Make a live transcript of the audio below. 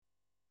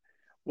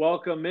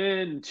Welcome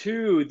in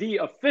to the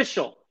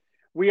official.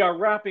 We are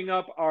wrapping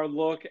up our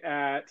look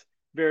at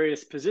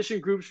various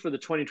position groups for the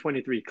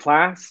 2023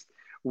 class.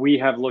 We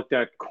have looked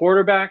at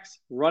quarterbacks,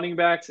 running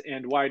backs,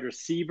 and wide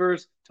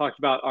receivers, talked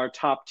about our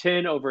top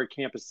 10 over at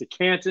Campus to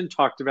Canton,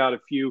 talked about a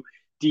few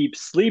deep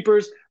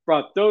sleepers,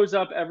 brought those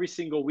up every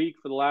single week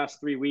for the last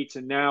 3 weeks,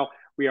 and now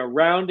we are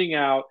rounding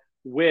out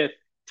with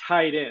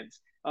tight ends.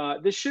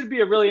 This should be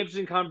a really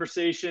interesting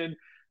conversation.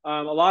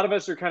 A lot of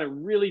us are kind of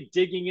really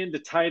digging into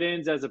tight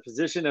ends as a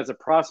position, as a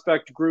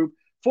prospect group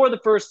for the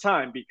first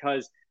time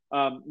because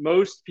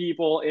most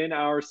people in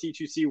our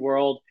C2C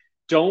world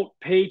don't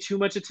pay too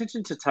much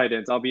attention to tight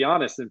ends. I'll be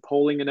honest, and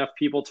polling enough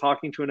people,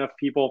 talking to enough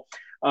people,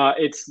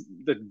 it's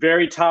the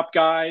very top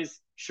guys.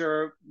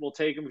 Sure, we'll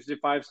take them to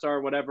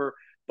 5-star, whatever.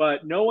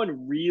 But no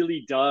one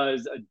really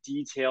does a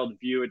detailed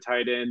view of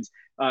tight ends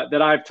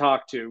that I've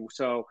talked to.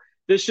 So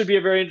this should be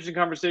a very interesting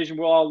conversation.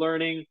 We're all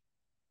learning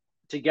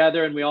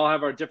together and we all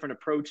have our different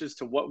approaches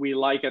to what we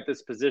like at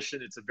this position.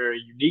 It's a very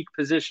unique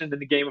position in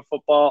the game of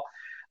football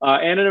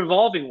and an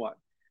evolving one.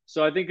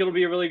 So I think it'll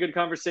be a really good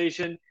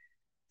conversation.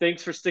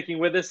 Thanks for sticking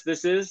with us.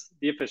 This is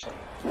The Official.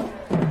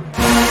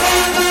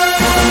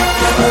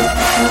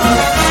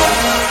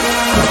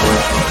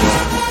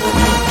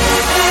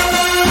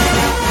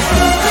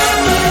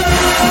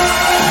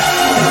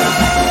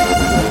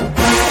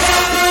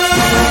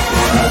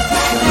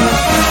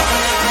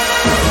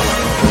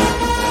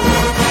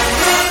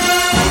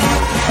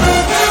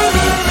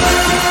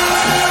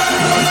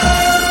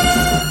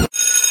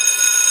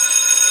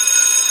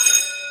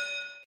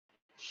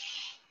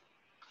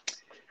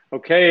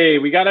 Okay,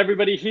 we got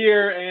everybody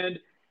here, and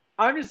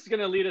I'm just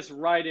going to lead us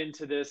right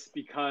into this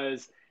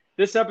because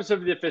this episode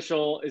of The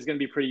Official is going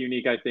to be pretty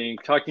unique, I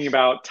think, talking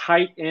about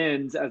tight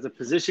ends as a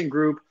position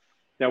group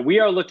that we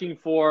are looking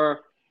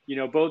for,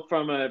 both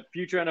from a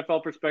future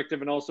NFL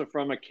perspective and also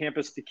from a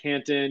Campus to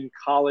Canton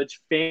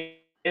college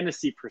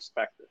fantasy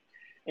perspective.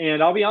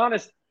 And I'll be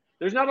honest,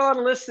 there's not a lot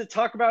of lists that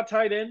talk about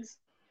tight ends,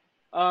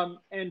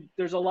 and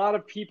there's a lot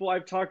of people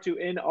I've talked to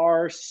in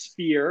our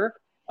sphere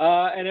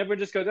and everyone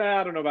just goes,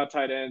 I don't know about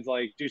tight ends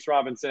like Deuce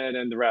Robinson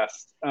and the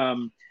rest.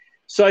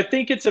 So I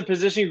think it's a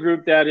position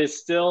group that is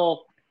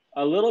still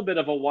a little bit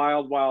of a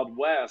wild, wild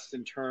west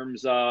in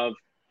terms of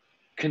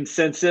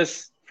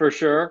consensus for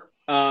sure,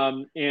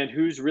 and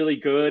who's really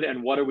good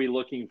and what are we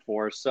looking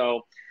for.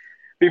 So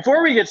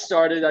before we get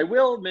started, I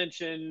will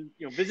mention,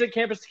 visit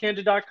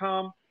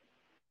campus2canton.com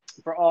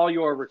for all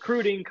your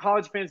recruiting,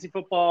 college fantasy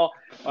football,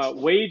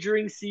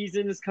 wagering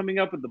season is coming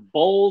up with the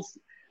bowls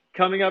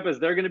coming up as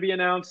they're going to be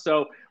announced.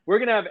 So we're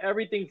going to have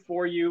everything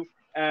for you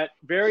at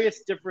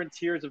various different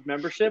tiers of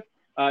membership,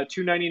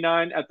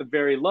 $2.99 at the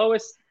very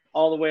lowest,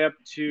 all the way up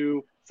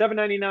to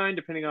 $7.99,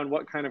 depending on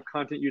what kind of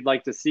content you'd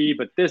like to see.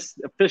 But this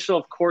official,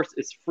 of course,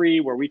 is free,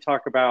 where we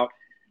talk about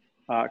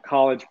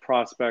college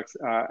prospects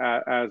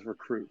as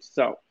recruits.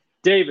 So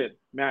David,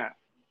 Matt,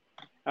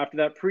 after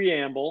that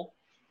preamble,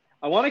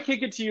 I want to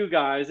kick it to you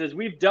guys as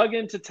we've dug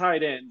into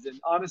tight ends. And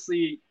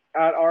honestly,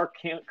 at our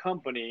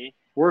company,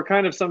 we're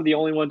kind of some of the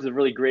only ones that have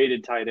really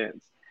graded tight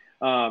ends.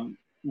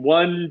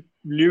 One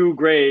new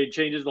grade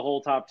changes the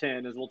whole top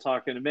 10, as we'll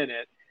talk in a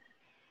minute.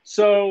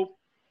 So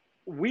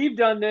we've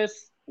done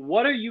this.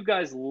 What are you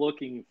guys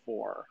looking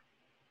for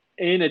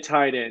in a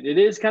tight end? It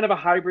is kind of a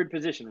hybrid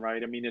position,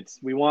 right? I mean,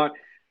 we want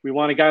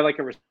a guy like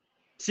a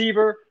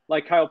receiver,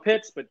 like Kyle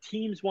Pitts, but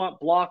teams want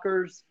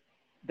blockers.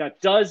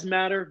 That does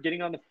matter,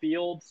 getting on the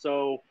field.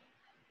 So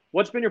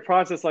what's been your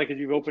process like as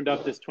you've opened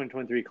up this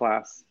 2023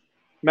 class?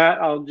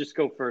 Matt, I'll just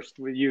go first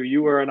with you.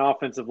 You were an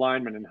offensive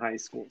lineman in high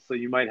school, so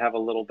you might have a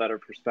little better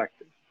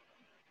perspective.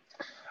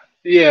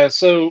 Yeah,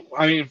 so,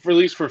 I mean, at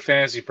least for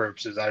fantasy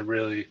purposes, I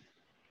really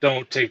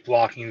don't take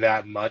blocking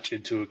that much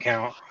into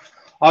account.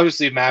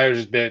 Obviously, it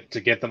matters a bit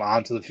to get them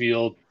onto the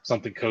field,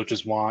 something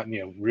coaches want.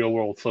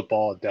 Real-world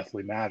football, it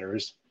definitely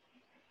matters.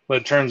 But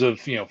in terms of,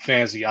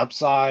 fantasy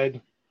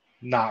upside,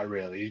 not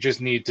really. You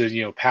just need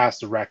to, pass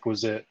the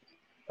requisite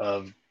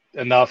of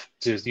enough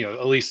to,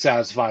 at least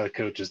satisfy the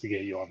coaches to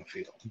get you on the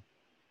field.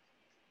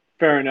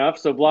 Fair enough.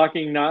 So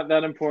blocking not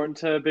that important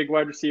to a big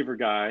wide receiver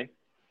guy.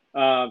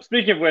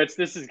 Speaking of which,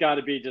 this has got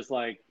to be just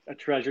like a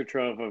treasure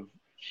trove of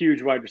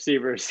huge wide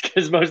receivers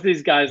because most of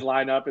these guys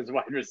line up as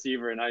wide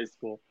receiver in high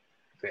school.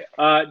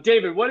 Yeah.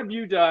 David, what have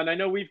you done? I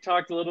know we've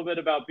talked a little bit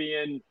about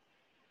being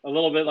a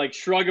little bit like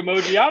shrug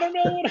emoji. I don't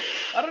know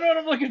what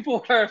I'm looking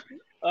for.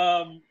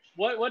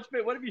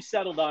 What have you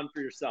settled on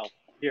for yourself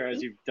here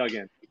as you've dug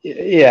in?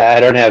 Yeah,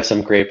 I don't have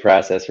some great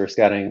process for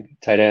scouting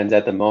tight ends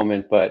at the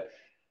moment, but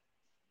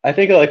I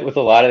think like with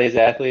a lot of these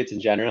athletes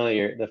in general,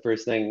 the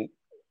first thing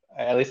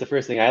I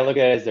look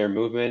at is their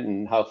movement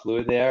and how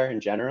fluid they are in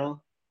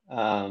general.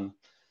 I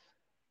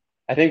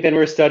think then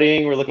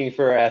we're looking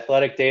for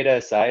athletic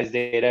data, size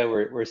data.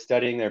 We're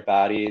studying their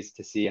bodies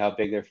to see how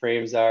big their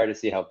frames are, to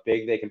see how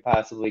big they can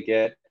possibly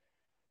get.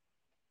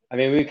 I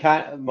mean,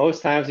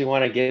 most times we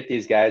want to get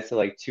these guys to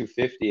like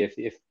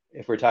 250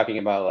 if we're talking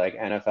about like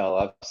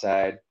NFL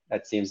upside.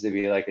 That seems to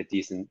be like a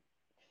decent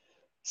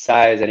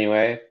size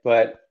anyway.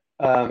 But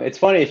It's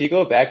funny if you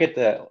go back at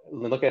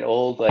look at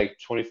old like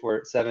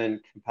 24/7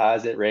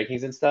 composite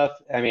rankings and stuff.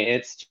 I mean,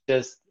 it's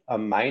just a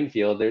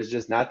minefield. There's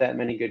just not that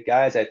many good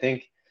guys. I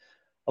think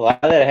a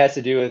lot of that has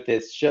to do with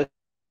it's just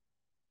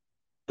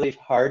really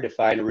hard to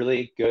find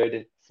really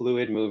good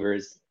fluid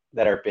movers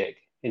that are big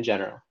in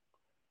general.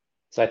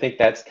 So I think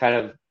that's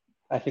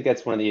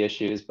one of the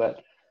issues.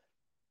 But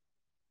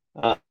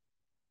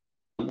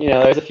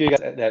there's a few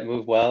guys that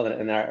move well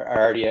and are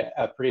already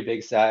a pretty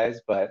big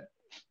size, but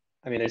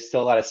I mean, there's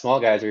still a lot of small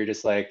guys where you're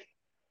just like,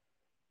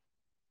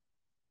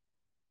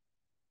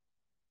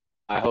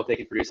 I hope they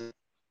can produce.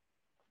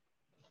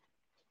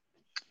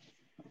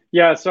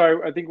 Yeah,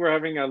 sorry, I think we're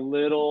having a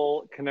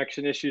little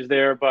connection issues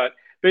there, but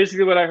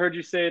basically what I heard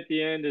you say at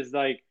the end is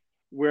like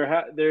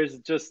there's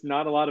just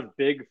not a lot of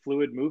big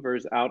fluid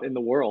movers out in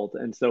the world,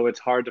 and so it's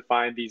hard to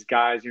find these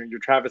guys. Your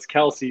Travis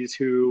Kelce's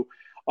who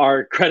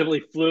are incredibly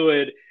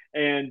fluid,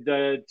 and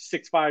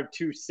 6'5",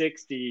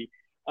 260,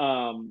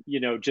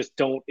 just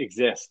don't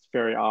exist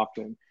very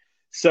often.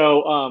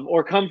 So,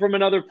 or come from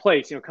another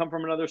place, come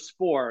from another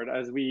sport,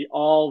 as we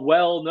all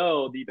well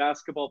know, the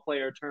basketball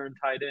player turned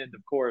tight end,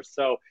 of course.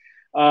 So,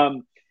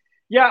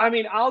 yeah, I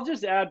mean, I'll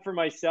just add for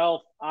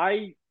myself,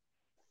 I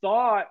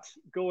thought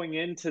going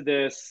into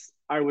this,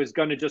 I was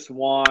going to just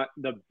want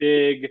the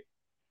big,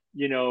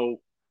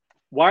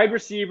 wide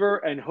receiver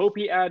and hope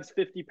he adds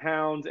 50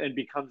 pounds and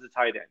becomes a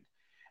tight end.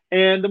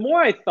 And the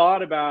more I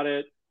thought about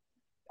it,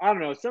 I don't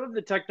know, some of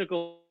the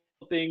technical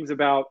things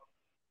about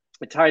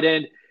a tight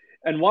end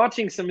and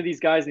watching some of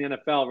these guys in the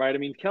NFL, right? I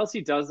mean,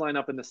 Kelce does line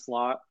up in the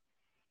slot,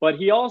 but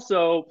he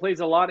also plays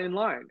a lot in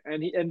line,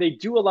 and they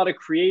do a lot of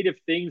creative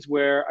things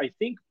where I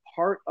think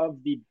part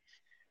of the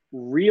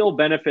real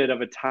benefit of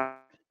a tight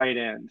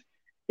end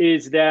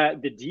is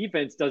that the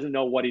defense doesn't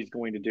know what he's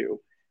going to do.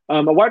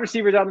 A wide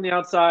receiver is out on the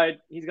outside,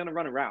 he's going to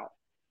run a route.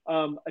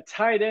 A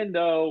tight end,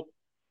 though,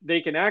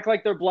 they can act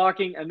like they're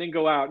blocking and then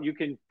go out. You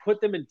can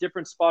put them in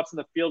different spots in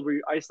the field where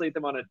you isolate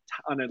them on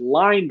a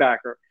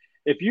linebacker.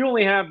 If you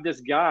only have this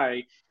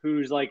guy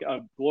who's like a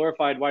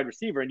glorified wide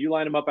receiver and you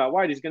line him up out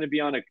wide, he's going to be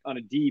on a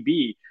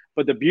DB.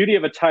 But the beauty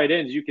of a tight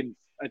end is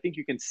I think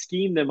you can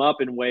scheme them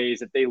up in ways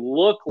that they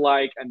look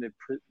like, and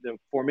the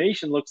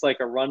formation looks like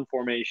a run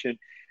formation,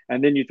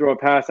 and then you throw a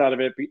pass out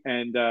of it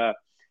and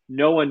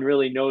no one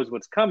really knows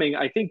what's coming.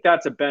 I think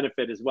that's a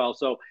benefit as well.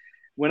 So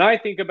when I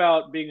think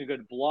about being a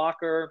good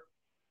blocker,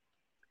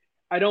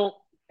 I don't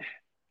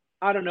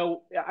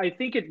know. I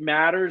think it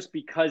matters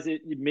because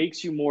it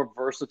makes you more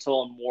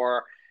versatile and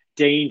more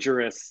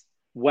dangerous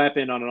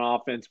weapon on an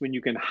offense when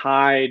you can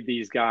hide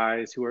these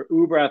guys who are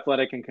uber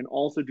athletic and can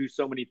also do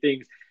so many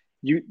things.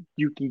 You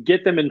can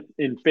get them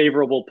in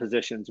favorable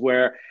positions,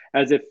 where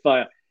as if,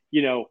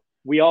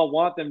 we all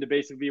want them to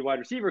basically be a wide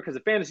receiver because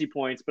of fantasy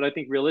points, but I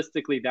think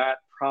realistically that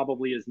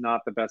probably is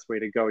not the best way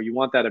to go. You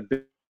want that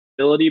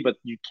ability, but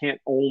you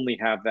can't only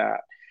have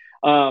that.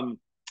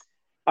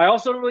 I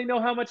also don't really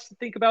know how much to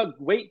think about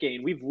weight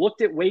gain. We've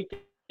looked at weight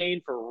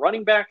gain for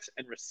running backs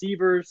and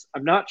receivers.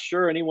 I'm not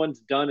sure anyone's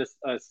done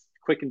a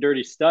quick and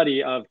dirty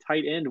study of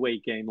tight end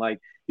weight gain. Like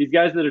these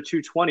guys that are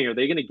 220, are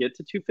they going to get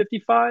to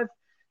 255?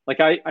 Like,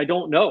 I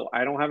don't know.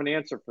 I don't have an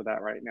answer for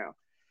that right now.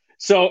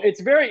 So it's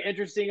very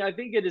interesting. I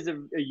think it is a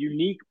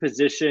unique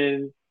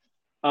position.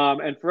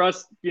 And for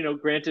us,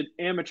 granted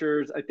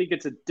amateurs, I think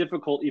it's a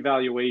difficult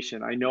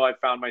evaluation. I know I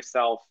found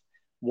myself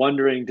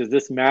wondering, does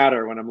this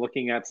matter when I'm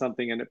looking at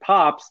something and it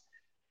pops,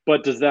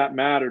 but does that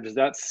matter? Does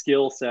that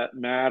skill set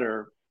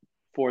matter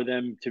for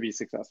them to be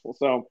successful?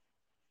 So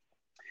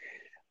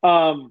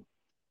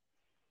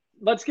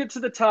let's get to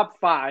the top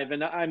 5.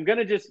 And I'm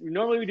going to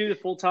normally we do the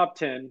full top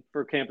 10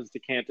 for Campus to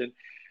Canton,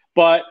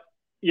 but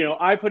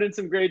I put in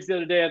some grades the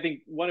other day. I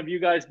think one of you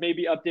guys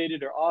maybe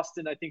updated, or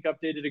Austin, I think,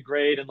 updated a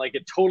grade, and like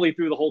it totally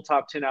threw the whole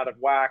top 10 out of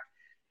whack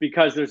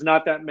because there's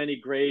not that many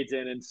grades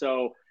in. And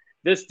so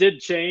this did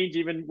change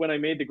even when I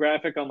made the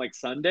graphic on like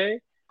Sunday.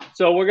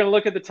 So we're going to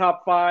look at the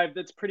top 5.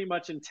 That's pretty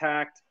much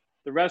intact.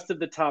 The rest of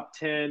the top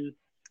 10,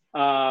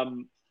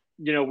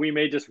 we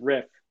may just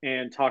riff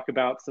and talk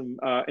about some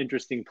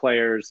interesting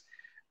players.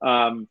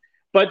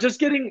 But just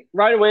getting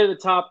right away to the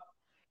top,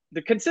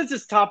 the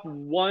consensus top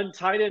 1,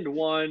 tight end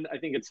 1, I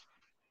think it's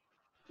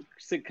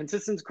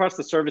consistent across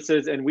the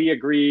services, and we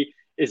agree,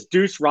 is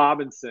Deuce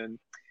Robinson.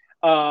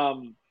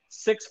 6'6",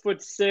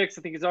 I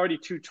think he's already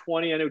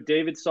 220. I know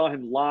David saw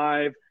him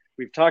live.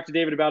 We've talked to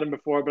David about him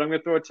before, but I'm going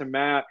to throw it to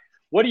Matt.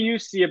 What do you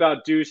see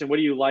about Deuce, and what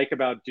do you like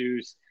about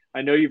Deuce?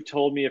 I know you've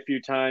told me a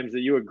few times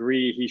that you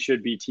agree he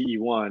should be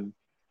TE1.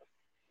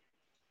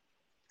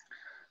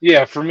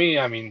 Yeah, for me,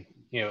 I mean,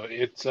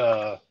 it's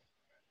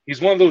he's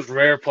one of those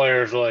rare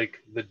players where, like,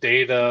 the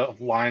data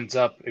lines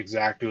up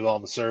exactly with all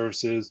the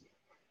services,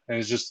 and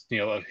it's just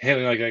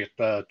hitting like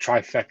a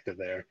trifecta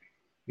there.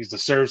 He's the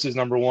services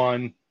number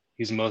 1.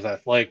 He's the most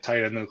athletic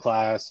tight end in the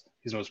class.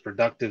 He's the most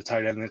productive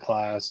tight end in the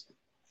class.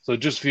 So it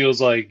just feels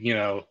like,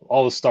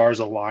 all the stars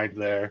aligned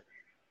there.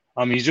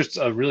 He's just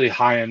a really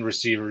high-end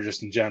receiver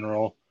just in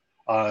general.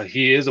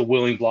 He is a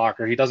willing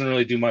blocker. He doesn't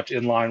really do much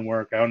inline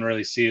work. I don't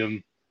really see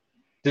him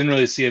Didn't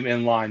really see him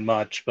in line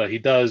much, but he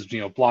does,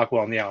 block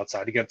well on the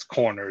outside against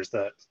corners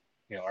that,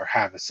 are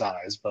half his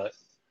size. But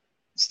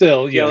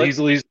still, Yeah, he's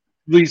at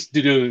least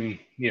doing,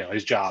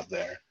 his job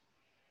there.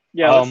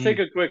 yeah. Let's take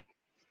a quick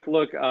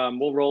look.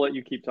 We'll roll it.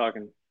 You keep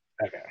talking.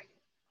 Okay.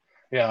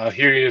 Yeah,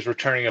 here he is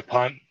returning a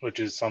punt, which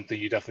is something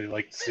you definitely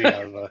like to see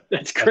out of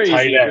That's a crazy.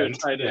 tight For a end.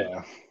 tight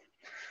end.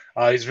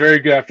 Yeah. He's very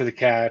good after the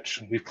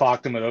catch. We've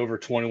clocked him at over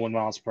 21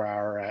 miles per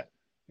hour at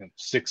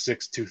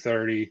 6'6",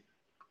 230.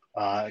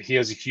 He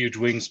has a huge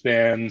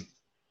wingspan.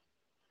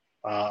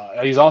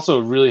 He's also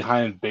a really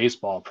high-end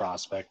baseball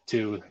prospect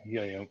too.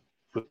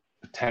 With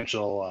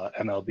potential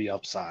MLB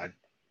upside.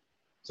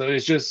 So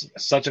he's just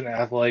such an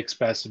athletic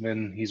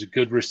specimen. He's a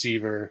good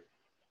receiver.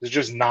 There's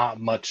just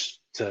not much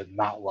to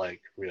not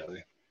like,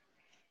 really.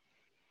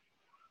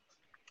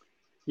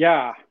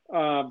 Yeah,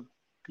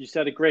 you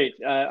said it great.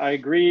 I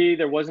agree.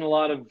 There wasn't a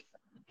lot of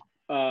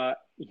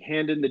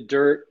hand in the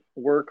dirt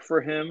work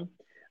for him.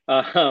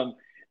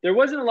 There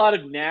wasn't a lot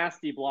of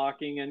nasty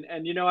blocking, and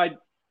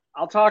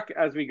I'll talk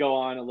as we go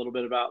on a little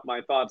bit about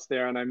my thoughts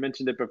there, and I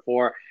mentioned it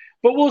before,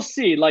 but we'll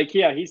see. Like,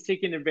 yeah, he's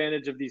taking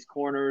advantage of these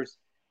corners.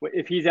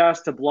 If he's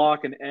asked to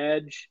block an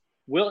edge,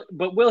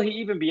 will he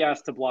even be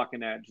asked to block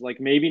an edge? Like,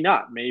 maybe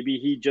not. Maybe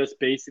he just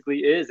basically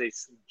is a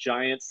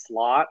giant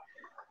slot.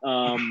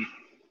 I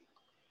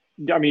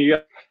mean, you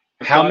have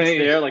How thoughts many?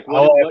 there? Like,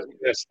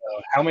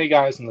 How many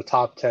guys in the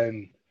top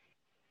 10,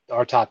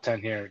 our top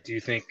 10 here, do you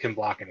think can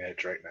block an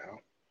edge right now?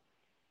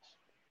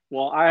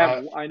 Well,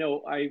 I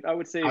know I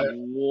would say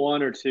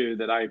one or two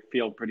that I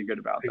feel pretty good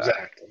about.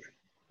 Exactly.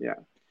 Yeah.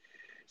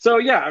 So,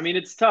 yeah, I mean,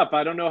 it's tough.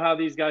 I don't know how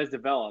these guys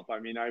develop.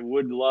 I mean, I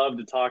would love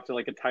to talk to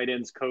like a tight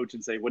ends coach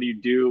and say, what do you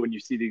do when you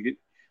see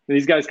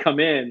these guys come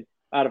in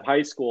out of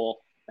high school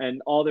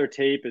and all their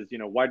tape is,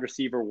 wide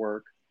receiver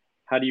work?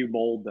 How do you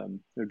mold them?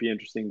 It would be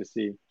interesting to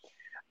see.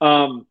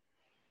 So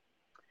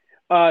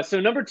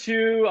number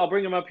 2, I'll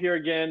bring him up here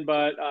again,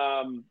 but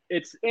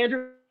it's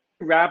Andrew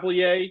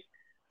Rappleyea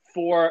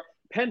for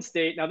Penn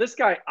State. Now, this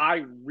guy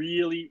I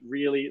really,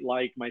 really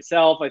like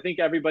myself. I think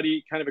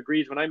everybody kind of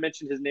agrees. When I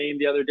mentioned his name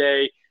the other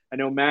day, I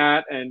know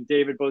Matt and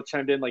David both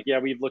chimed in like, yeah,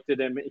 we've looked at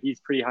him.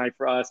 He's pretty high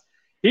for us.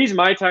 He's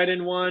my tight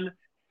end one.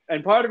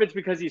 And part of it's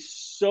because he's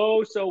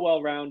so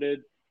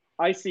well-rounded.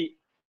 I see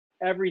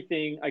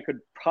everything I could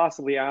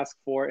possibly ask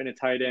for in a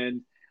tight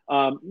end.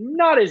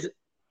 Not as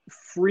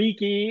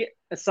freaky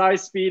a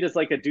size speed as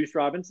like a Deuce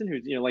Robinson,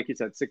 who's, like you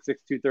said, 6'6",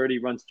 230,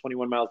 runs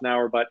 21 miles an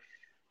hour. But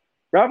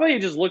Rappleyea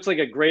just looks like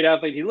a great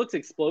athlete. He looks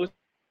explosive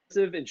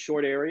in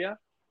short area.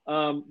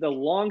 The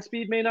long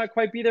speed may not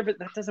quite be there, but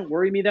that doesn't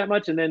worry me that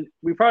much. And then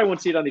we probably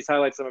won't see it on these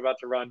highlights I'm about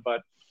to run,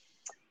 but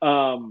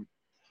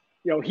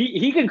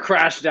he can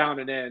crash down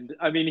an end.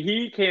 I mean,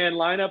 he can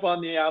line up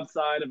on the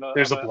outside of a.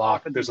 There's a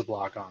block. There's a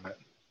block on it.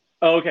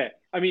 Oh, okay.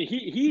 I mean,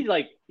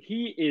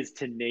 he is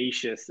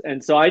tenacious,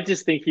 and so I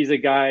just think he's a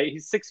guy.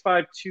 He's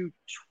 6'5",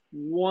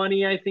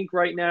 220, I think,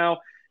 right now.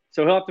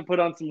 So he'll have to put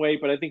on some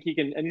weight, but I think he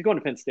can. And he's going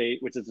to Penn State,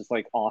 which is just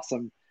like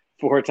awesome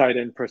for a tight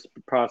end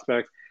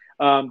prospect.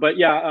 But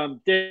yeah,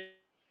 David,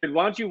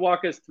 why don't you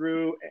walk us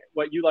through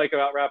what you like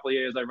about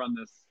Rappleyea as I run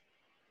this?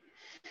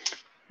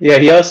 Yeah,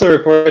 he also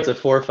reports a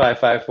 4.5,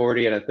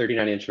 540 and a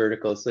 39-inch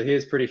vertical, so he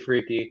is pretty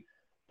freaky.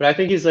 But I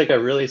think he's like a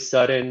really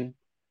sudden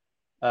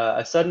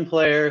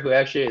player who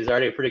actually is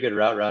already a pretty good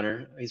route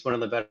runner. He's one of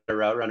the better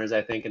route runners,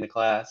 I think, in the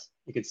class.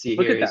 You can see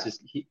here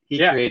he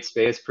creates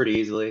space pretty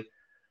easily.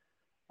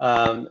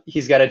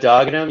 He's got a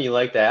dog in him. You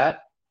like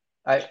that?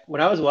 When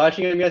I was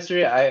watching him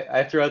yesterday,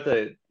 I threw out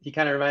he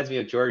kind of reminds me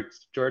of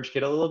George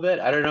Kittle a little bit.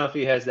 I don't know if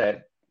he has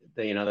that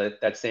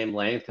same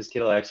length, because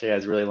Kittle actually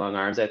has really long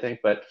arms, I think.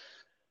 But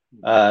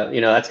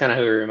that's kind of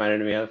who he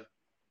reminded me of.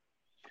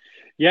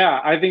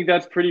 Yeah, I think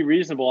that's pretty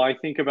reasonable. I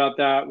think about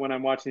that when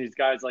I'm watching these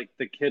guys like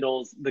the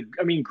Kittles.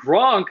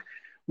 Gronk.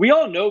 We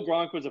all know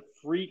Gronk was a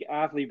freak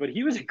athlete, but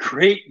he was a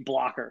great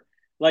blocker.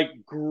 Like,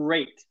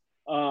 great.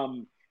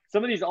 Some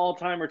of these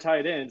all-timer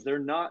tight ends, they're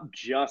not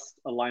just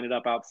a line it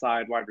up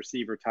outside wide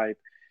receiver type.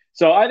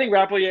 So I think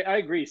Rappleyea, I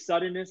agree.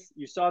 Suddenness,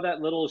 you saw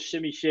that little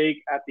shimmy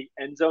shake at the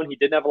end zone. He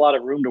didn't have a lot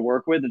of room to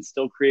work with and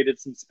still created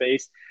some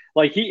space.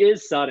 Like, he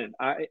is sudden.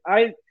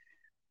 I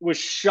was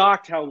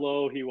shocked how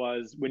low he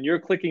was when you're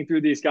clicking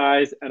through these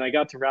guys. And I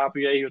got to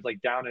Rappleyea, he was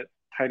like down at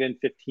tight end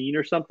 15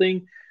 or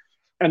something.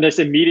 And just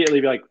immediately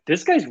be like,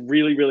 this guy's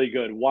really, really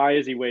good. Why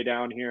is he way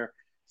down here?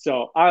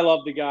 So I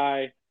love the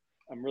guy.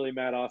 I'm really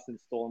mad Austin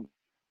stole him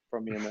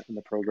from me in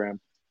the program.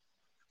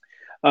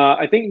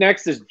 I think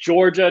next is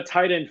Georgia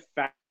tight end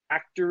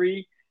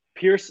factory,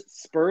 Pierce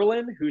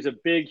Spurlin, who's a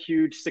big,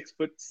 huge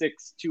 6'6",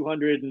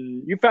 200.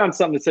 And you found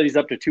something that said he's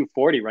up to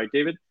 240, right,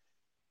 David?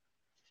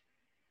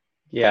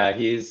 Yeah,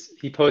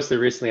 he posted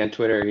recently on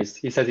Twitter.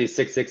 He says he's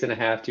 6'6" and a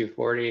half,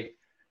 240.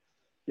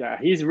 Yeah,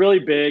 he's really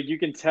big. You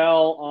can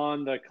tell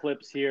on the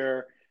clips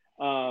here.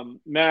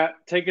 Matt,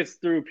 take us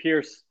through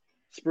Pierce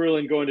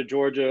Spurlin going to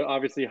Georgia.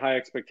 Obviously, high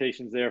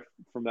expectations there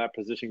from that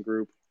position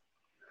group.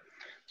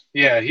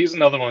 Yeah, he's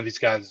another one of these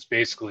guys that's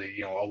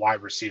basically, a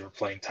wide receiver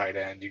playing tight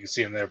end. You can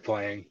see him there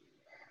playing,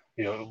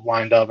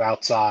 lined up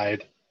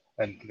outside.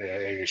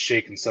 and he's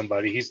shaking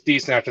somebody. He's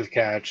decent after the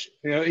catch.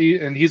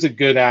 And he's a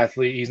good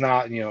athlete. He's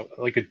not,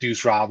 like a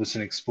Deuce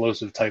Robinson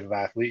explosive type of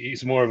athlete.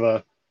 He's more of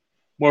a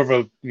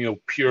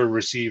pure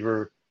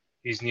receiver.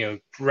 He's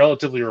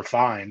relatively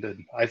refined,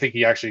 and I think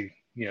he actually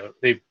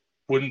they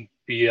wouldn't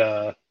be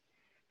it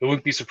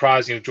wouldn't be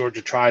surprising if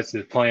Georgia tries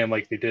to play him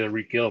like they did at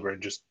Reed Gilbert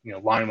and just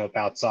line him up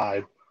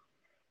outside.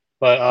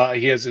 But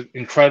he has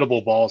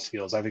incredible ball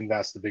skills. I think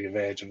that's the big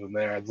advantage of him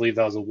there. I believe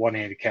that was a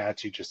one-handed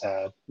catch he just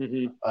had,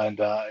 and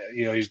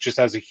he just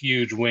has a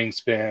huge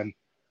wingspan.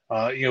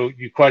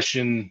 You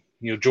question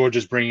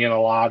Georgia's bringing in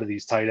a lot of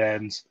these tight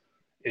ends.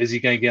 Is he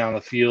going to get on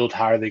the field?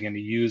 How are they going to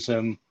use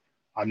him?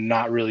 I'm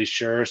not really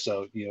sure.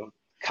 So,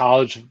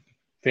 college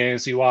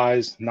fantasy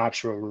wise, not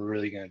sure what we're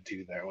really going to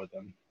do there with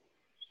him.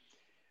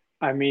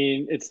 I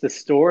mean, it's the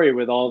story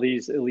with all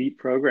these elite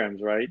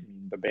programs, right?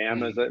 The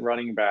Bama's at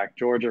running back,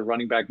 Georgia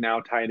running back, now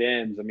tight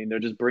ends. I mean, they're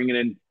just bringing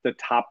in the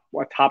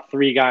top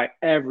 3 guy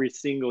every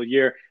single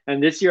year.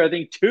 And this year, I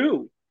think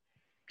two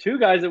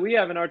guys that we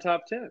have in our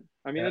top 10.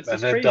 I mean, it's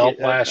just crazy. And Delp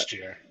last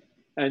year.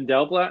 And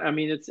Delp, I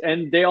mean,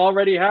 and they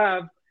already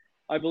have,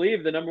 I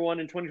believe, the number 1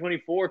 in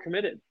 2024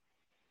 committed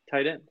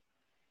tight end.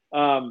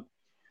 All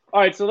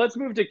right, so let's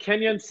move to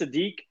Kenyon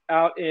Sadiq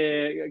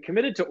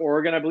committed to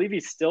Oregon. I believe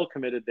he's still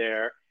committed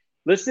there.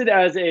 Listed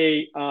as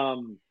a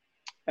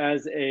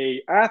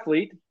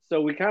athlete,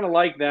 so we kind of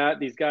like that.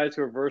 These guys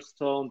who are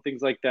versatile and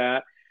things like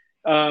that.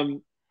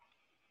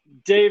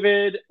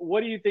 David,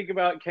 what do you think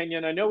about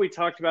Kenyon? I know we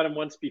talked about him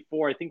once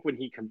before. I think when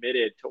he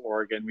committed to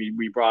Oregon,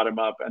 we brought him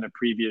up in a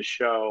previous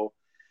show.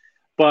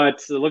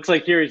 But it looks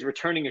like here he's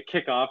returning a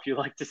kickoff. You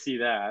like to see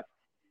that.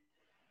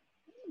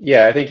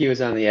 Yeah, I think he was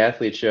on the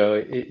athlete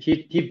show.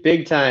 He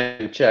big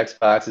time checks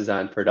boxes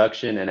on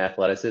production and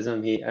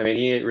athleticism. He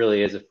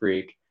really is a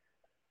freak.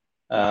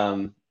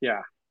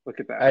 Yeah, look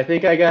at that. I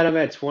think I got him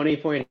at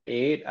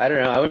 20.8. I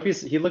don't know.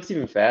 He looks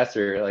even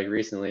faster like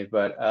recently,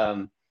 but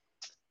I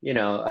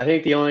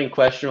think the only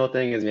questionable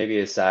thing is maybe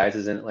his size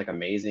isn't like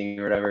amazing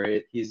or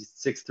whatever. He's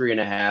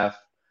 6'3.5",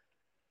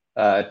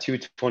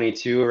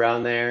 222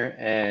 around there,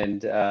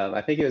 and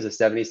I think it was a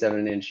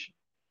 77-inch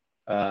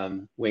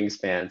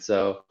wingspan.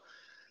 So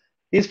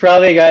he's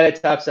probably a guy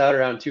that tops out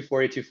around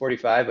 240,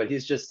 245, but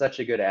he's just such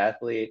a good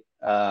athlete.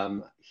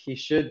 He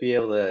should be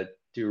able to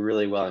do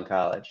really well in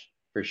college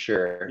for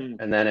sure.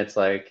 And then it's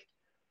like,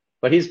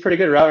 but he's a pretty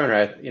good route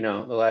runner.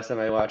 The last time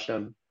I watched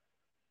him.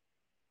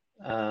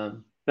 That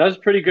was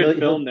pretty good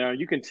film there.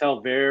 You can tell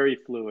very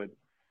fluid.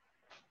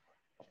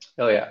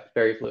 Oh yeah,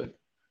 very fluid.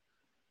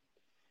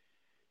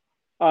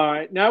 All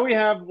right, now we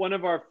have one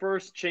of our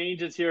first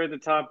changes here at the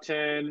top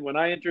 10. When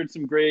I entered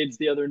some grades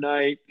the other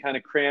night, kind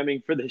of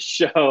cramming for this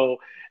show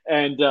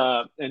and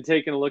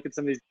taking a look at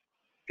some of these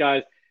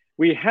guys,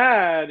 we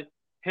had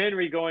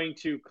Henry going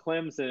to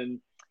Clemson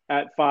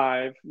at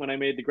 5 when I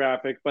made the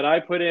graphic, but I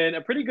put in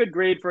a pretty good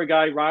grade for a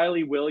guy,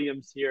 Riley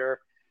Williams here,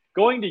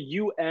 going to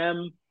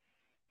UM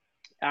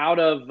out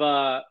of,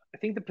 I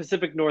think, the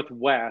Pacific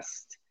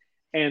Northwest,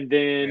 and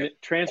then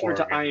transferred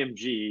to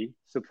IMG.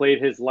 So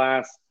played his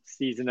last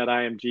season at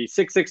IMG,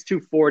 6'6",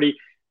 240.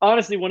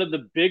 Honestly, one of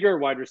the bigger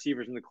wide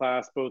receivers in the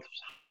class, both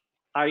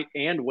height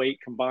and weight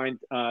combined,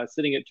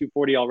 sitting at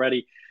 240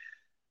 already.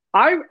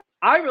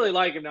 I really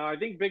like him now. I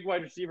think big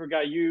wide receiver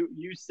guy, you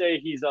say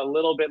he's a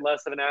little bit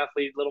less of an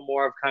athlete, a little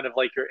more of kind of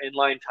like your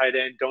inline tight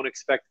end. Don't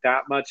expect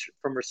that much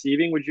from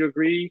receiving. Would you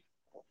agree?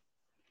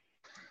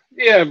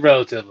 Yeah,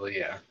 relatively,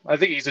 yeah. I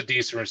think he's a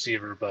decent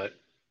receiver, but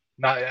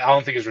I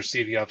don't think his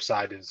receiving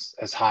upside is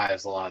as high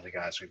as a lot of the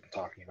guys we've been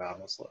talking about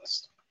on this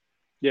list.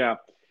 Yeah.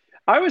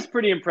 I was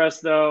pretty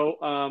impressed, though.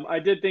 I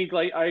did think,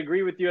 I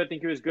agree with you. I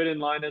think he was good in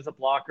line as a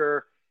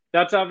blocker.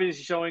 That's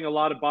obviously showing a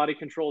lot of body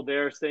control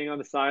there, staying on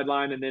the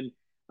sideline. And then,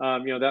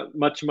 that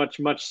much, much,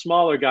 much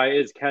smaller guy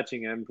is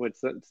catching him, which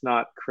it's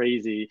not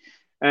crazy.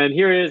 And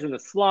here he is in the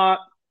slot.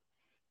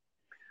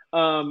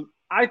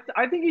 I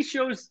think he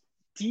shows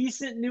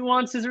decent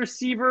nuance as a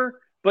receiver.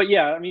 But,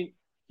 yeah, I mean,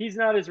 he's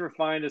not as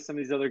refined as some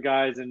of these other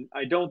guys. And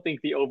I don't think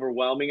the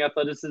overwhelming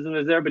athleticism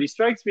is there. But he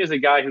strikes me as a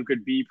guy who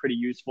could be pretty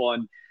useful.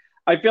 And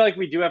I feel like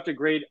we do have to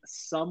grade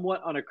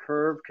somewhat on a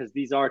curve because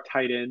these are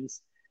tight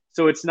ends.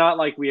 So it's not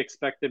like we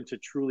expect them to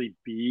truly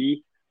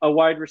be a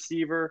wide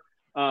receiver.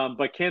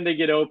 But can they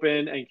get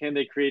open and can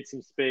they create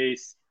some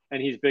space?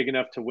 And he's big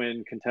enough to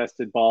win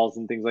contested balls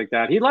and things like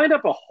that. He lined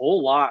up a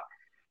whole lot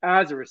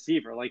as a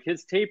receiver. Like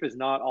his tape is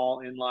not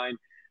all inline,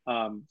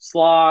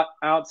 slot,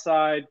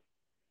 outside,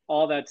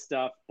 all that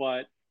stuff.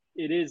 But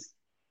it is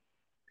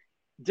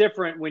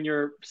different when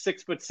you're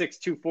 6'6",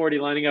 240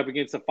 lining up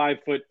against a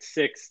 5'6",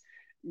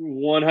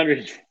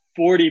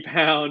 140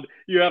 pound.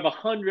 You have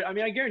 100. I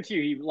mean, I guarantee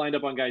you, he lined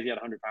up on guys he had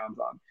 100 pounds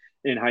on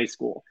in high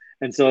school,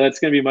 and so that's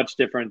going to be much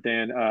different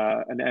than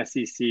an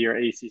SEC or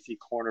ACC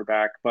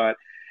cornerback. But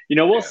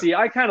we'll see.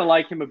 I kind of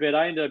like him a bit.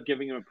 I ended up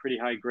giving him a pretty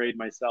high grade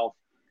myself,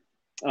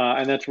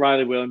 and that's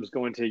Riley Williams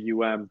going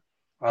to UM.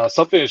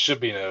 Something that should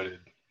be noted: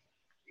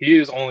 he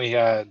has only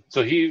had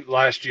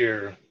last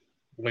year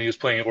when he was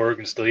playing at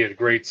Oregon. Still, he had a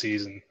great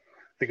season.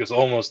 I think it was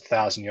almost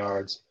 1,000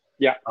 yards.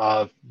 Yeah.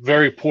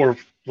 Very poor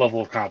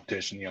level of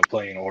competition,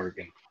 playing in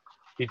Oregon.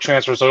 He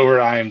transfers over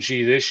to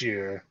IMG this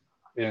year,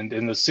 and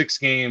in the 6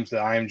 games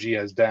that IMG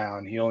has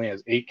down, he only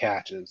has 8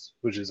 catches,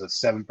 which is a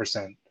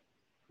 7%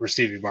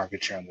 receiving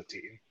market share on the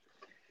team.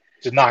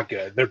 Which is not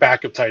good. Their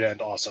backup tight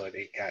end also had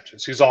 8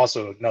 catches, who's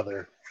also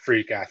another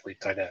freak athlete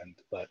tight end.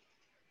 But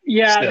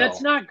yeah, still,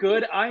 that's not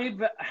good.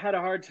 I've had a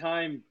hard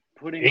time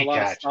putting a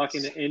lot of stock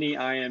into any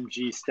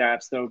IMG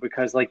stats though,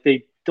 because like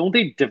they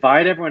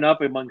divide everyone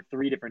up among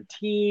 3 different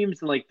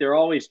teams, and like they're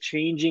always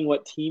changing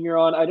what team you're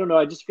on. I don't know.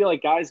 I just feel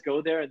like guys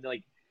go there and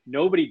like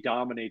nobody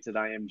dominates at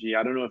IMG.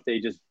 I don't know if they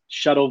just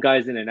shuttle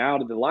guys in and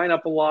out of the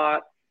lineup a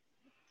lot.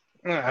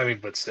 I mean,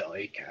 but still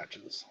 8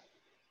 catches.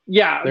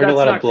 Yeah, there are a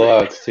lot of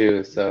blowouts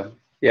too. So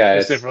yeah,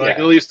 it's different. Like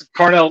at least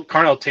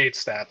Carnell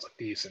Tate's stats look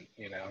decent,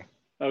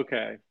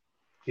 Okay.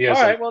 He has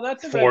all right. Well,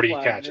 that's a 40 red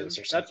flag, catches man. or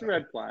something. That's a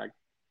red flag.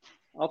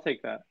 I'll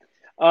take that.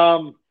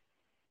 All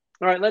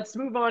right, let's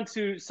move on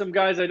to some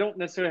guys. I don't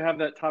necessarily have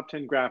that top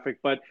 10 graphic,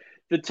 but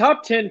the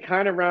top 10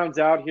 kind of rounds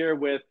out here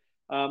with,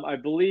 I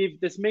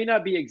believe this may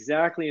not be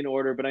exactly in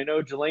order, but I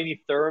know Jelani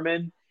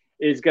Thurman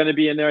is going to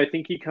be in there. I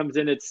think he comes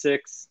in at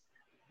 6.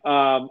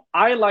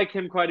 I like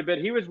him quite a bit.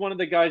 He was one of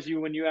the guys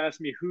when you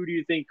asked me, who do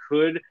you think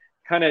could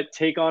kind of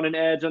take on an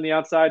edge on the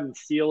outside and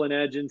steal an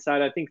edge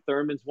inside? I think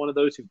Thurman's one of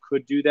those who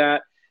could do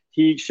that.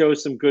 He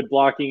shows some good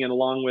blocking, and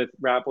along with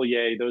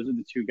Rappleyea, those are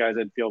the 2 guys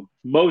I'd feel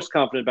most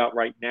confident about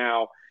right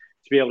now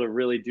to be able to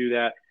really do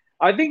that.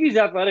 I think he's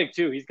athletic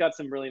too. He's got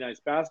some really nice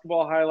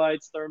basketball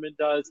highlights. Thurman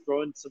does,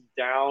 throwing some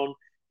down.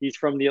 He's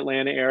from the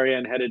Atlanta area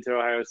and headed to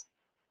Ohio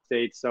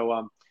State.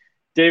 So,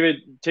 David,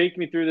 take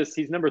me through this.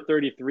 He's number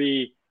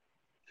 33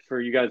 for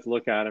you guys to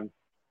look at him.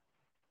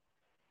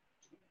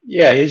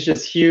 Yeah, he's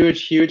just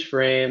huge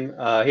frame.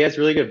 He has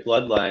really good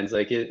bloodlines.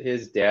 Like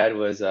his dad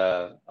was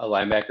a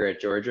linebacker at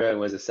Georgia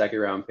and was a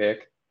 2nd-round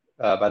pick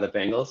by the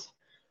Bengals.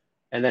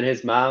 And then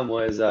his mom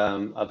was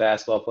a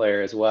basketball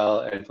player as well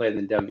and played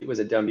in was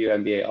a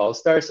WNBA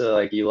All-Star. So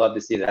like you love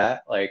to see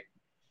that. Like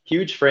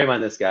huge frame on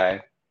this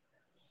guy.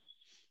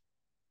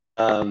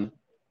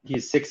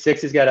 He's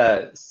 6'6". He's got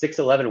a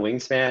 6'11"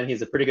 wingspan.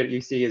 He's a pretty good.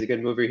 You see, he's a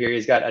good mover here.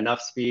 He's got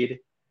enough speed.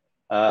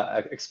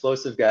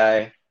 Explosive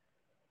guy.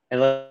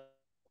 And like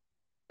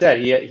I said,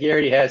 he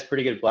already has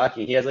pretty good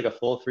blocking. He has like a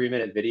full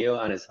 3-minute video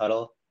on his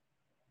huddle.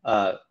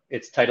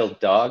 It's titled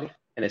Dog,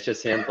 and it's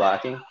just him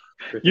blocking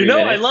for 3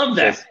 minutes. I love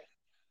that.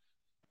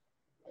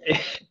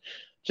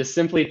 Just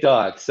simply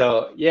Dog.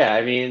 So yeah,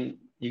 I mean,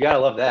 you gotta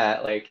love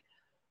that. Like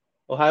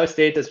Ohio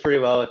State does pretty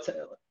well.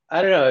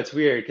 I don't know. It's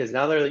weird because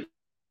now they're like,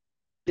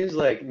 seems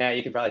like Matt,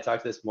 you can probably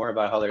talk to this more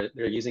about how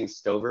they're using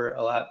Stover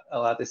a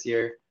lot this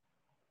year.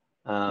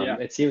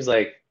 It seems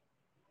like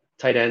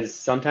tight ends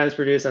sometimes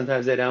produce,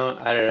 sometimes they don't.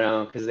 I don't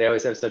know because they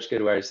always have such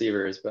good wide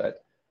receivers,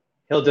 but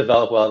he'll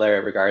develop well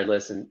there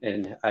regardless,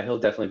 and he'll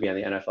definitely be on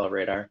the NFL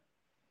radar.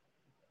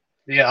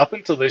 Yeah, up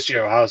until this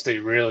year, Ohio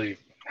State really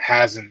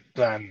hasn't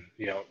done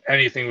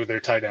anything with their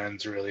tight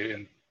ends really,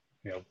 in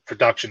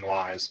production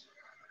wise.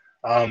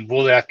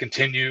 Will that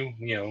continue?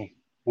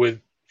 With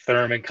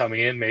Thurman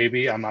coming in,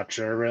 maybe. I'm not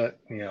sure,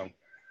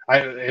 but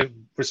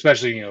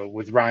especially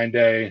with Ryan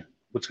Day,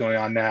 what's going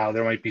on now,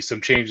 there might be some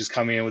changes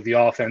coming in with the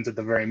offense at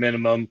the very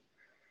minimum.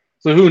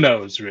 So who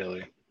knows,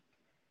 really?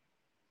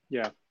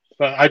 Yeah,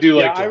 but I do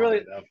like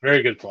Jelani, though.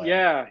 Very good player.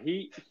 Yeah,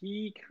 he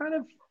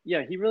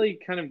really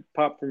kind of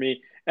popped for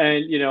me.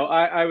 And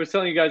I was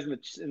telling you guys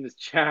in this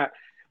chat,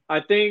 I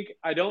think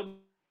I don't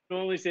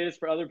normally say this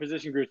for other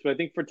position groups, but I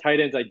think for tight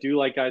ends, I do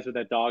like guys with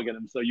that dog in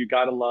them. So you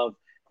got to love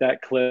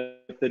that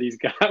clip that he's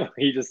got where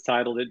he just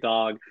titled it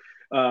Dog.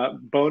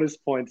 Bonus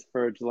points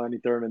for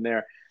Jelani Thurman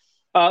there.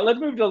 Let's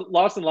move to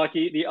Lawson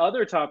Lucky, the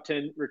other top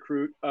 10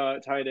 recruit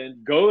tight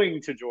end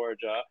going to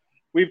Georgia.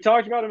 We've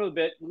talked about him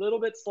a little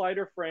bit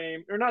slider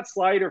frame, or not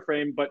slider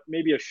frame, but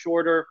maybe a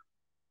shorter,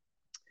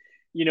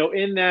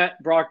 in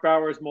that Brock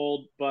Bowers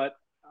mold. But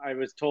I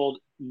was told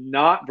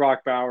not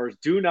Brock Bowers.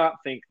 Do not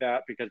think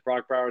that, because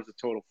Brock Bowers is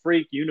a total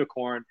freak,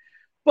 unicorn,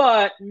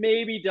 but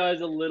maybe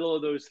does a little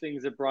of those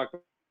things that Brock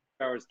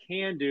Bowers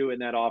can do in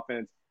that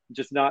offense,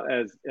 just not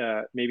as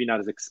maybe not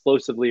as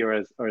explosively or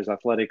as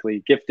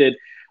athletically gifted,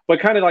 but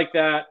kind of like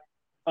that.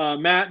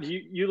 Matt, do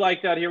you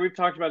like that here? We've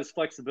talked about his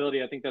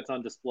flexibility. I think that's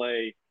on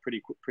display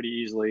pretty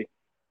easily.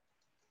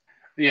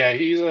 Yeah,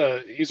 he's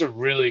a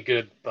really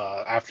good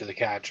after the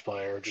catch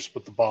player, just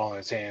with the ball in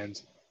his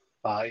hands.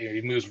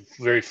 He moves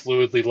very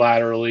fluidly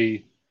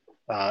laterally.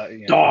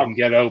 He can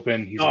get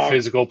open. He's a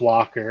physical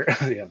blocker.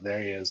 Yeah,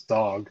 there he is,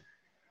 Dog.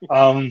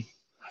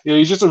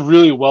 He's just a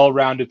really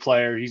well-rounded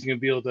player. He's going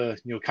to be able to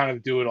kind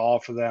of do it all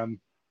for them.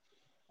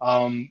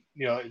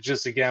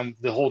 Just again,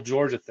 the whole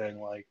Georgia thing,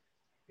 like,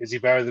 is he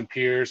better than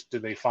Pierce?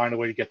 Did they find a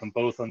way to get them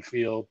both on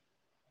field?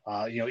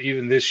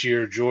 Even this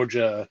year,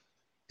 Georgia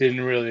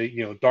didn't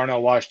really,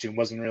 Darnell Washington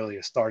wasn't really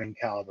a starting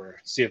caliber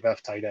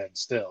CFF tight end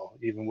still,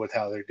 even with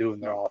how they're doing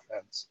their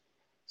offense.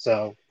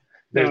 So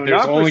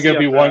there's only going to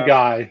be one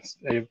guy.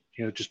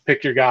 Just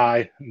pick your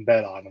guy and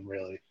bet on him,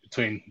 really,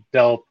 between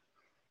Delp,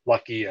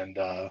 Lucky, and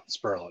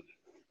Spurlin.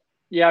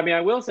 Yeah, I mean,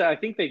 I will say, I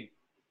think they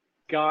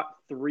got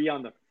 3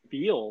 on the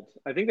field.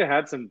 I think they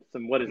had some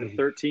what is it, Mhm.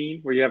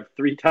 13, where you have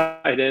 3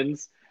 tight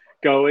ends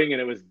going,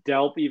 and it was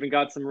Delp even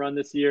got some run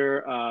this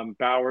year.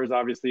 Bowers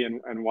obviously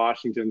and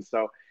Washington.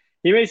 So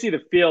he may see the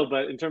field,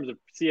 but in terms of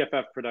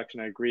CFF production,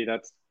 I agree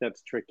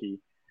that's tricky.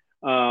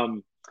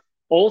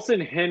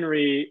 Olsen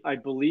Henry, I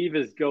believe,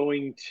 is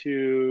going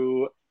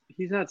to.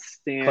 He's not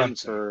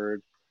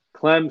Stanford.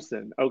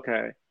 Clemson.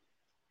 Okay.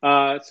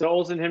 So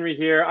Olsen Henry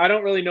here. I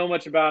don't really know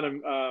much about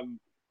him.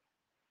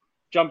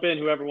 Jump in,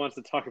 whoever wants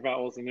to talk about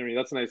Olsen Henry.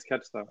 That's a nice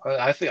catch, though.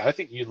 I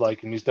think you'd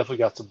like him. He's definitely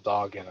got some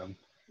dog in him.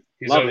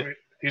 Love it.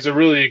 He's a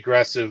really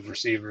aggressive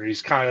receiver.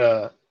 He's kind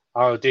of.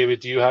 I don't know,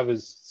 David. Do you have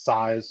his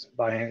size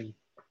by hand?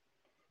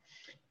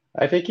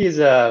 I think he's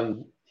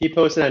he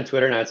posted on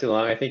Twitter not too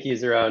long. I think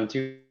he's around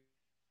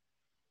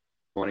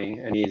 220,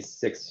 and he's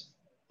 6'3",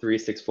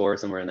 6'4",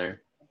 somewhere in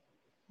there.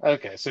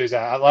 Okay, so he's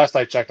last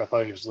I checked, I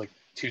thought he was like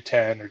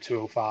 210 or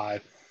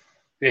 205.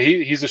 Yeah,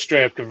 he's a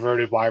straight up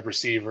converted wide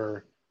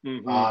receiver.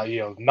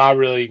 Mm-hmm. Not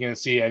really going to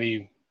see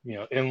any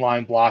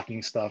inline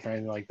blocking stuff or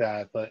anything like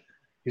that, but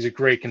he's a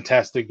great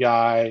contested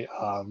guy.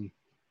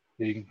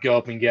 You can go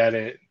up and get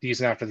it,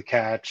 decent after the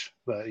catch,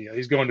 but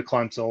he's going to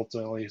Clemson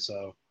ultimately,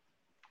 so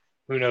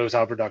who knows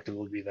how productive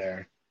he'll be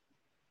there.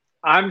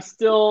 I'm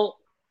still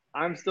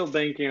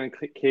banking on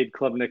Cade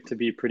Klubnik to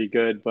be pretty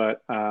good,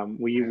 but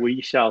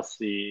we shall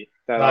see.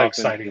 That Not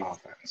exciting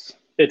offense.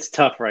 It's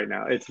tough right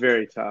now. It's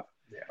very tough.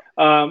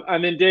 Yeah.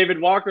 And then David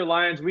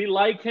Walker-Lyons, we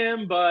like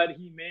him, but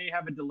he may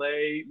have a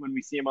delay when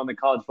we see him on the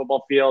college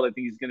football field. I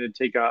think he's going to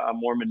take a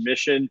Mormon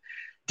mission.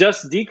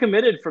 Just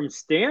decommitted from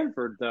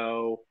Stanford,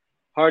 though.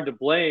 Hard to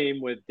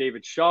blame with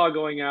David Shaw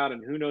going out,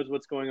 and who knows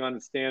what's going on in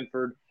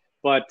Stanford.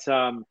 But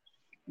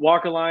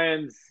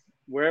Walker-Lyons,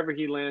 wherever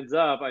he lands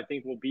up, I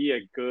think will be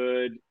a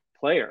good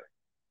player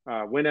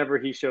whenever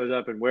he shows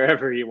up and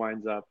wherever he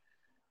winds up.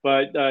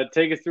 But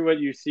take us through what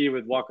you see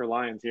with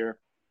Walker-Lyons here.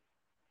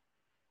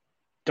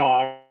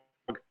 Dog.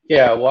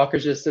 Yeah,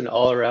 Walker's just an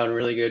all-around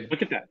really good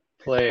Look at that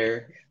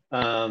player.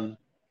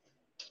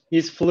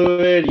 He's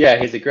fluid. Yeah,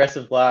 he's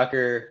aggressive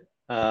blocker.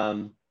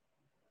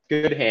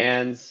 Good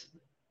hands.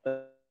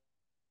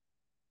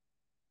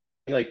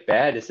 Like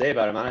bad to say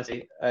about him,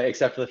 honestly,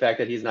 except for the fact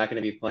that he's not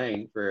going to be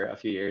playing for a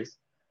few years.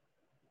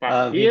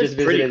 He just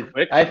visited.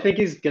 Quick, I think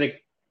he's gonna.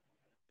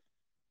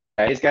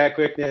 He's got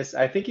quickness.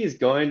 I think he's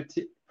probably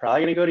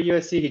going to go to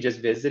USC. He just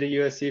visited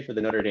USC for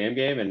the Notre Dame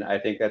game, and I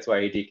think that's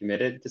why he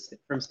decommitted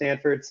from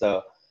Stanford.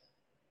 So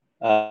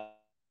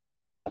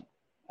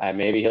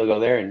maybe he'll go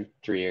there in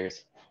 3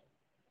 years.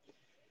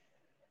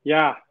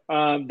 Yeah,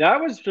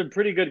 that was some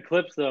pretty good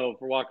clips, though,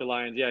 for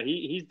Walker-Lyons. Yeah,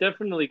 he's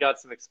definitely got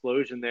some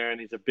explosion there, and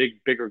he's a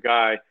bigger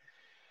guy.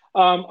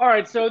 All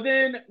right, so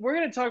then we're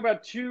going to talk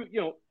about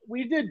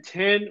we did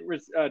 10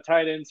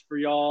 tight ends for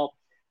y'all.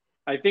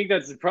 I think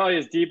that's probably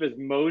as deep as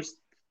most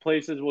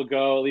places will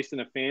go, at least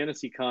in a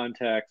fantasy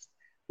context.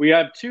 We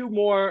have 2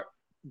 more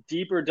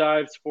deeper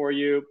dives for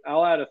you.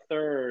 I'll add a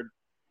third,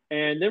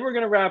 and then we're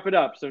going to wrap it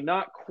up. So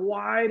not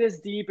quite as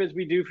deep as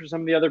we do for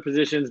some of the other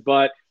positions,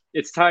 but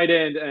it's tight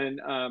end,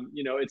 and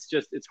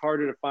it's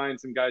harder to find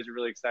some guys you're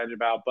really excited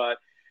about. But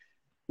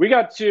we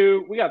got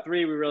 3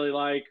 we really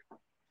like.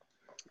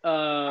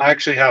 I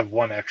actually have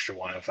one extra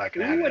one if I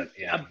can add it.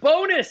 Yeah. A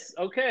bonus.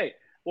 Okay.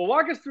 Well,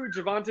 walk us through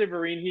Javonte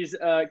Vereen. He's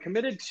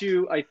committed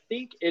to, I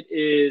think it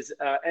is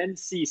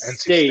NC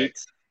State.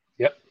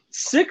 Yep.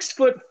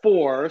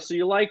 6'4", so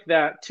you like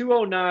that.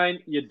 209,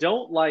 you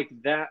don't like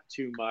that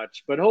too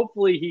much, but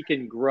hopefully he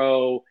can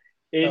grow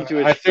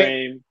into his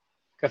frame.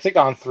 I think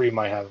On Three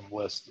might have him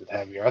listed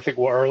heavier. I think,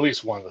 or at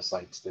least one of the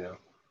sites do.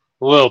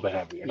 A little bit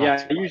heavier.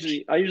 Yeah,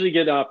 I usually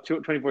get up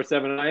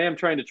 24/7, and I am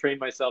trying to train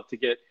myself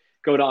to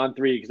go to On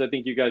Three because I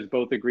think you guys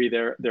both agree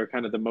they're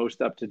kind of the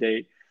most up to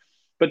date.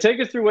 But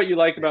take us through what you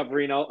like about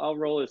Vereen. I'll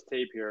roll his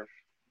tape here.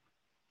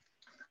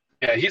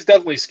 Yeah, he's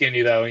definitely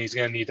skinny though, and he's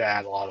going to need to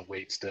add a lot of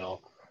weight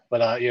still.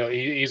 But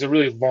he's a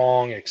really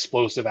long,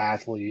 explosive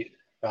athlete.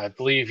 I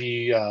believe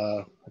he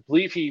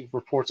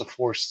reports a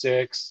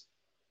 4.6,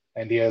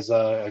 and he has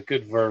a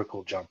good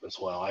vertical jump as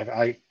well.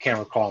 I can't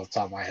recall off the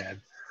top of my head.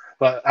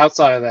 But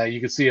outside of that, you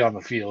can see it on the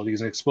field.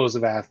 He's an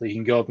explosive athlete. He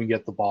can go up and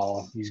get the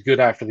ball. He's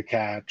good after the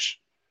catch.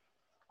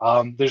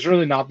 There's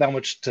really not that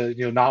much to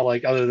not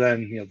like other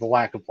than the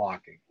lack of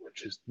blocking,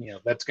 which is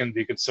that's going to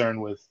be a concern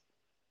with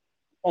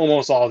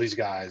almost all these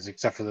guys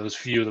except for those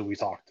few that we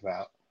talked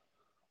about.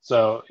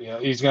 So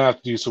he's going to have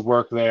to do some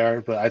work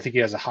there, but I think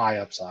he has a high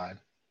upside.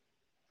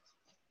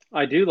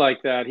 I do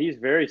like that. He's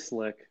very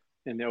slick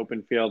in the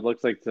open field.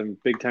 Looks like some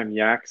big time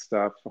yak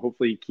stuff.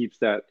 Hopefully he keeps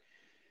that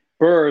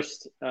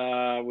burst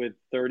with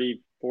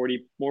 30,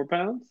 40 more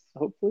pounds.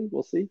 Hopefully,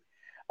 we'll see.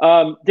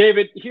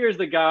 David, here's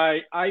the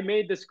guy. I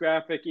made this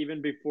graphic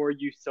even before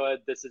you said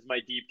this is my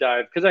deep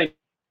dive because I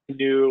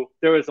knew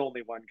there was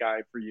only one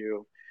guy for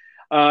you.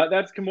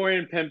 That's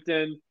Kamorian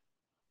Pimpton.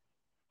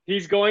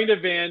 He's going to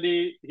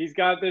Vandy. He's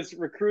got this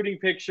recruiting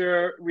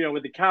picture,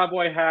 with the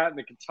cowboy hat and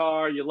the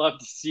guitar. You love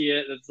to see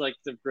it. It's like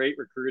some great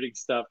recruiting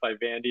stuff by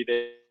Vandy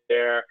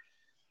there.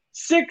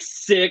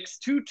 6'6",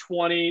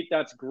 220.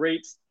 That's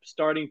great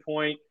starting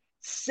point.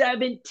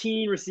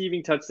 17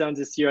 receiving touchdowns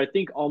this year. I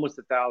think almost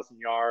 1,000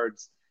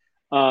 yards.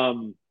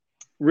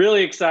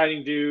 Really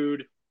exciting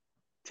dude.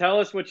 Tell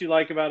us what you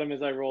like about him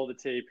as I roll the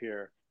tape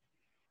here.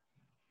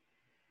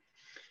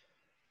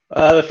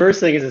 The first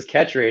thing is his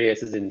catch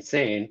radius is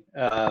insane.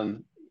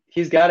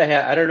 He's got to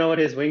have, I don't know what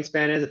his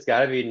wingspan is. It's got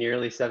to be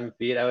nearly 7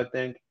 feet, I would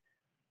think.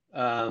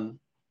 And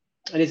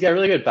he's got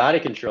really good body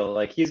control.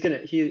 Like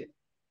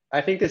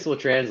I think this will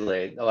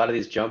translate a lot of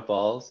these jump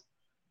balls.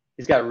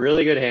 He's got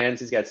really good hands.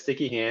 He's got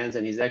sticky hands,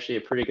 and he's actually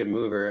a pretty good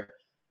mover.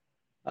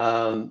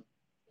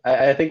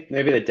 I think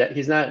maybe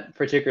he's not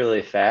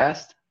particularly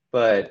fast,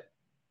 but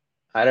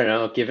I don't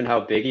know. Given how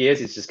big he is,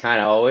 he's just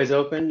kind of always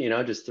open.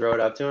 Just throw it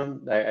up to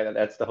him.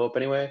 That's the hope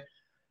anyway.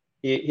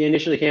 He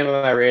initially came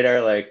on my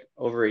radar like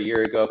over a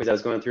year ago because I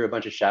was going through a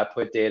bunch of shot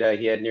put data.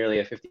 He had nearly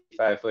a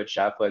 55-foot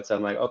shot put, so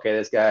I'm like, okay,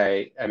 this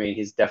guy. I mean,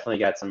 he's definitely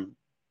got some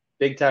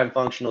big time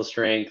functional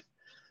strength.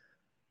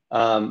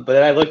 But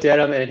then I looked at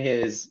him, and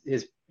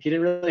he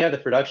didn't really have the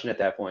production at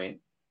that point.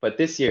 But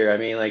this year, I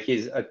mean, like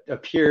he's a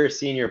pure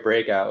senior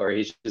breakout where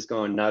he's just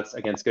going nuts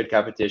against good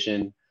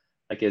competition.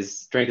 Like his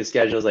strength of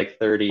schedule is like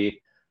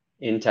 30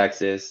 in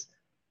Texas.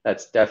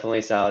 That's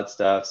definitely solid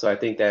stuff. So I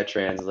think that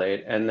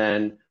translates. And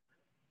then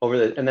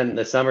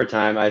the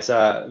summertime, I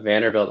saw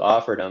Vanderbilt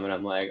offered him, and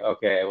I'm like,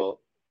 okay, well,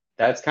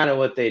 that's kind of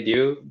what they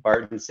do.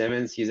 Barton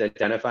Simmons, he's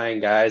identifying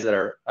guys that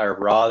are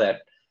raw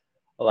that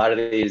a lot of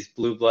these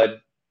blue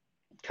blood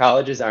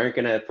colleges aren't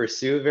going to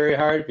pursue very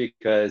hard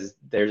because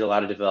there's a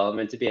lot of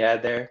development to be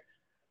had there.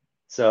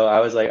 So I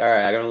was like, all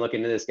right, I'm going to look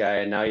into this guy.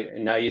 And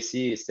now you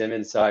see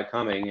Simmons saw it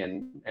coming,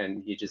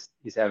 and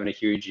he's having a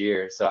huge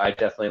year. So I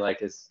definitely like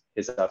his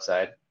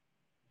upside.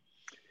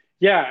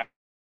 Yeah.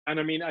 And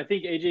I mean, I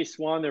think AJ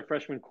Swan, their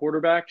freshman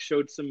quarterback,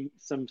 showed some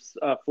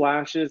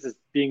flashes as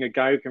being a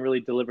guy who can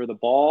really deliver the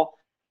ball.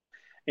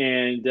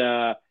 And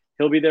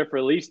he'll be there for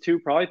at least 2,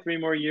 probably 3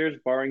 more years,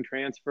 barring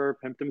transfer.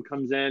 Pimpton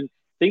comes in.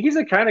 I think he's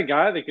the kind of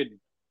guy that could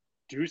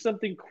do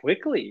something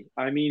quickly.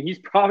 I mean, he's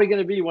probably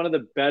going to be one of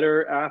the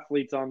better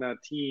athletes on that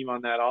team,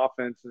 on that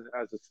offense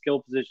as a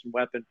skill position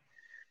weapon.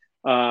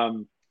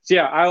 So,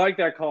 yeah, I like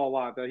that call a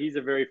lot, though. He's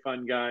a very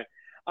fun guy.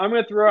 I'm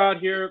going to throw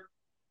out here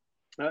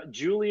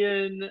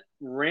Julian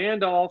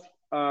Randolph,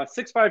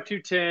 6'5",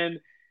 210,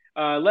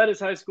 led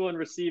his high school in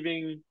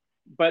receiving,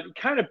 but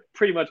kind of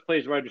pretty much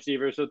plays wide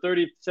receiver. So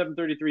 37,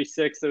 33,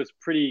 6. That was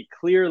pretty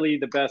clearly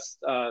the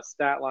best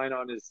stat line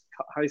on his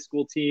high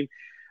school team.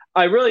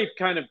 I really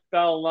kind of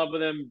fell in love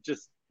with him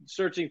just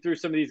searching through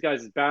some of these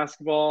guys'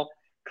 basketball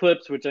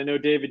clips, which I know,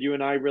 David, you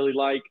and I really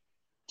like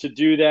to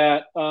do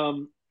that.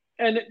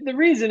 And the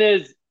reason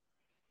is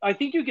I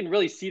think you can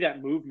really see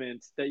that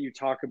movement that you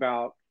talk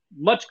about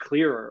much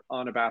clearer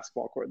on a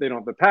basketball court. They don't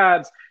have the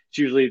pads. It's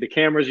usually the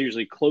camera's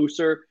usually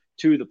closer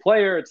to the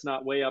player. It's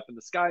not way up in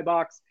the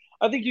skybox.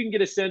 I think you can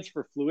get a sense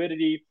for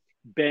fluidity,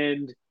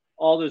 bend,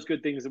 all those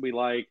good things that we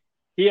like.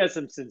 He has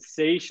some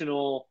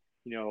sensational,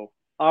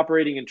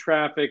 operating in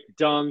traffic,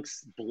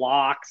 dunks,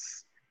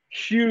 blocks,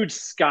 huge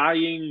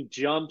skying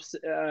jumps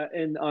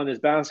on his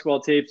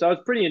basketball tape. So I was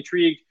pretty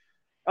intrigued.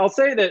 I'll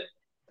say that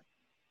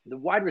the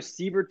wide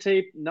receiver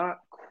tape, not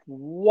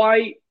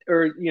quite,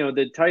 or,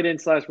 the tight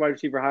end / wide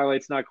receiver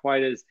highlights, not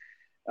quite as,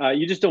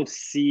 you just don't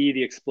see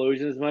the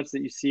explosion as much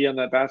that you see on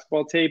that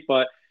basketball tape,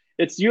 but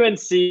it's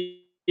UNC,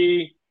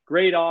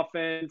 great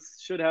offense,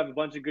 should have a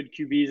bunch of good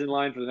QBs in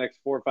line for the next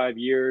 4 or 5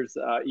 years,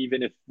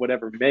 even if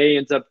whatever May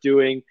ends up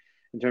doing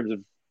in terms of,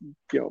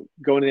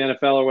 going to the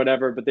NFL or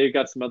whatever, but they've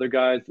got some other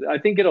guys. I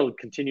think it'll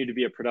continue to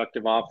be a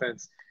productive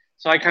offense.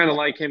 So I kind of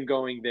like him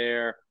going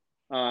there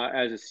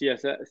as a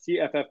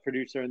CFF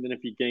producer. And then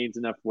if he gains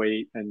enough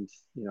weight and,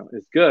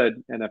 is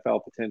good,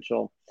 NFL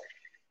potential.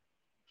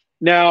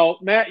 Now,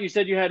 Matt, you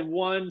said you had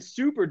one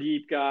super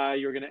deep guy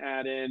you're going to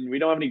add in. We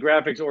don't have any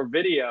graphics or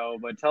video,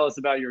 but tell us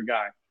about your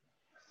guy.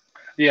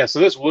 Yeah, so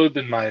this would have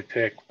been my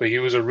pick, but he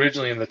was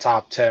originally in the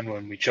top 10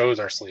 when we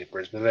chose our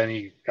sleepers, but then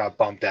he got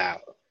bumped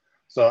out.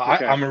 So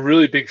okay. I'm a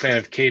really big fan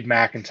of Cade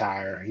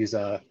McIntyre. He's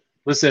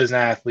listed as an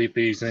athlete,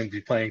 but he's going to be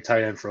playing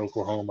tight end for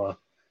Oklahoma.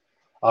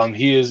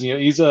 He is,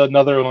 he's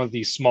another one of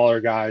these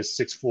smaller guys,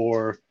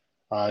 6'4",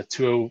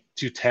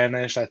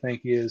 210-ish, I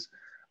think he is.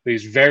 But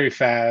he's very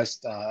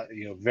fast,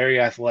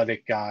 very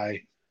athletic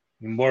guy.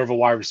 More of a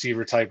wide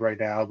receiver type right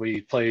now, but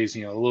he plays, a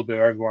little bit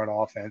everywhere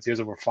on offense. He has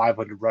over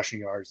 500 rushing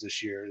yards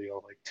this year,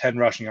 like 10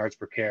 rushing yards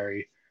per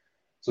carry.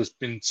 So it's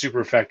been super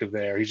effective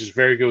there. He's just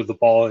very good with the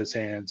ball in his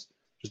hands.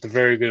 Just a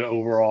very good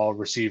overall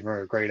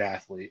receiver, a great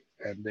athlete.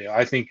 And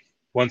I think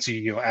once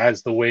he,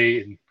 adds the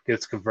weight and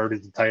gets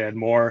converted to tight end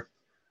more,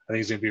 I think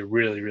he's going to be a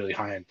really, really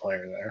high-end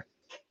player there.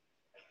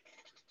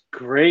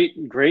 Great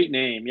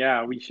name.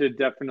 Yeah, we should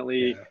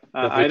definitely.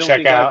 I don't check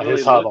think out I've really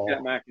his huddle.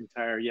 looked at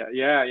McIntyre.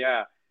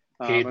 Yeah.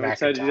 I'm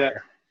excited to do that.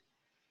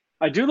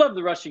 I do love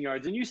the rushing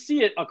yards, and you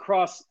see it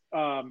across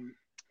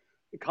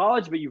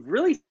college, but you've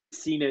really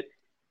seen it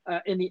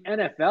in the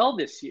NFL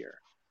this year.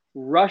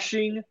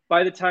 rushing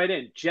by the tight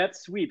end, jet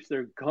sweeps.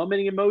 They're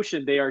coming in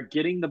motion. They are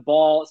getting the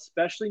ball,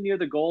 especially near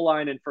the goal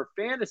line. And for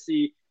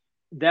fantasy,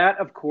 that,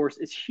 of course,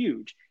 is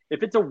huge.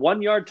 If it's a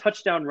 1 yard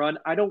touchdown run,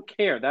 I don't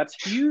care. That's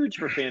huge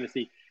for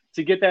fantasy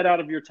to get that out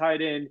of your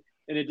tight end.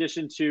 In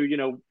addition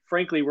to,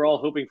 frankly, we're all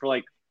hoping for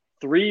like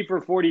 3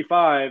 for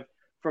 45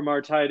 from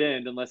our tight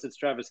end, unless it's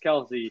Travis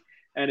Kelce.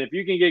 And if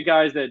you can get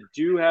guys that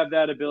do have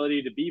that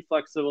ability to be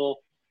flexible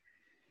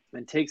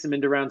and take some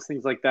end rounds,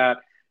 things like that,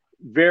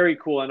 very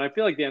cool. And I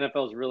feel like the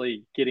NFL is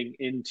really getting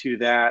into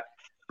that,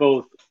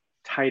 both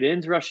tight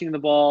ends rushing the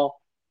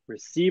ball,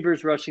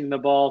 receivers rushing the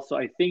ball. So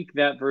I think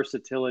that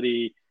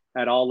versatility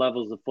at all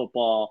levels of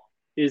football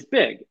is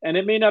big. And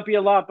it may not be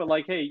a lot, but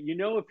like, hey,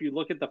 if you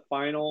look at the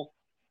final,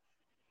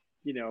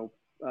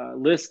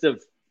 list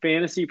of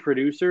fantasy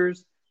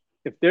producers,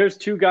 if there's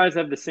 2 guys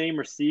that have the same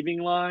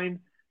receiving line,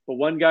 but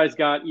one guy's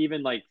got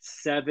even like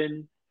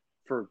 7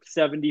 for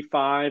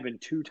 75 and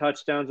 2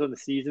 touchdowns on the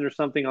season or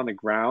something on the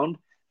ground,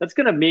 that's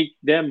going to make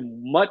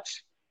them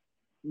much,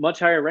 much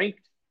higher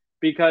ranked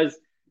because,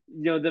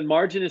 the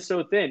margin is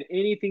so thin.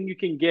 Anything you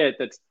can get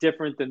that's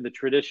different than the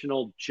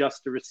traditional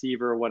just a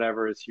receiver or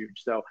whatever is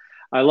huge. So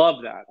I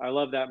love that. I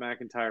love that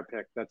McIntyre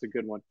pick. That's a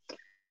good one.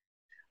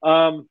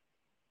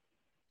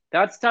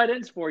 That's tight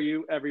ends for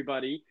you,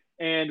 everybody.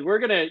 And we're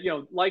going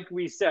to, like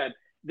we said,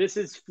 this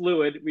is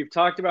fluid. We've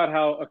talked about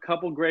how a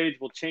couple grades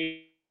will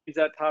change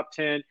that top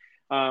 10.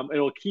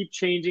 It'll keep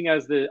changing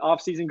as the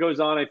offseason goes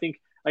on. I think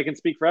I can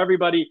speak for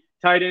everybody.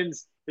 Tight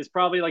ends is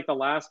probably like the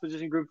last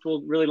position groups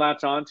we'll really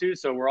latch onto.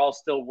 So we're all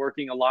still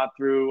working a lot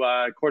through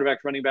quarterbacks,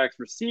 running backs,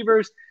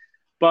 receivers.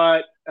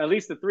 But at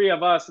least the 3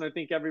 of us, and I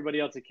think everybody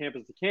else at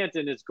Campus to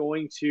Canton, is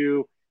going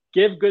to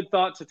give good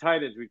thought to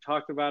tight ends. We've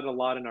talked about it a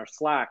lot in our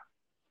Slack.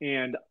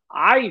 And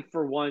I,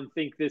 for one,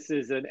 think this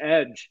is an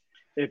edge.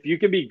 If you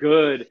can be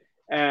good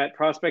at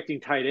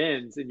prospecting tight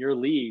ends in your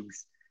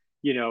leagues,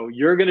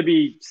 you're going to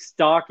be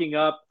stocking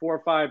up 4 or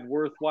 5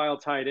 worthwhile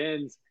tight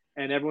ends,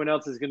 and everyone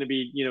else is going to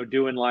be,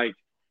 doing like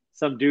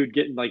some dude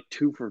getting like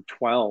 2 for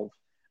 12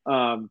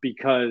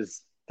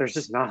 because there's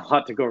just not a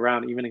lot to go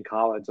around, even in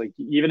college. Like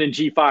even in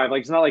G5,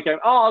 like it's not like,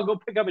 I'll go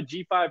pick up a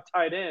G5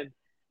 tight end.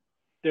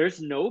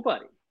 There's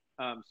nobody.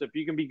 So if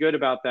you can be good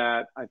about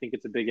that, I think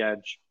it's a big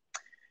edge.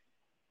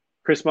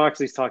 Chris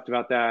Moxley's talked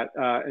about that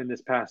in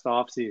this past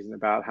offseason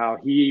about how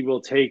he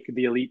will take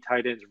the elite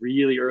tight ends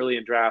really early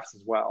in drafts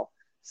as well.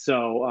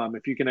 So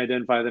if you can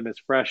identify them as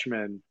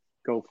freshmen,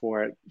 go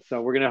for it.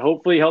 So we're going to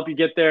hopefully help you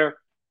get there.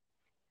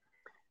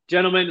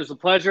 Gentlemen, it was a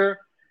pleasure.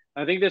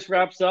 I think this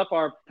wraps up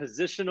our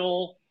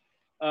positional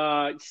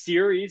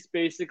series,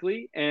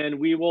 basically, and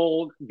we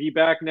will be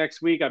back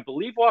next week. I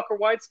believe Walker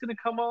White's going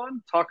to come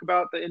on, talk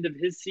about the end of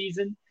his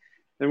season.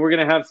 Then we're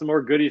going to have some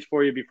more goodies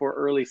for you before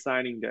early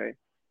signing day.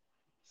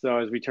 So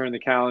as we turn the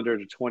calendar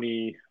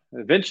to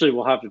eventually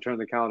we'll have to turn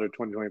the calendar to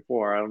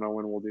 2024. I don't know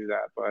when we'll do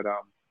that, but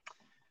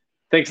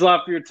thanks a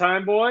lot for your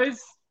time, boys.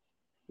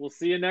 We'll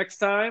see you next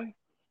time.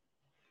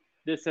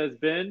 This has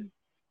been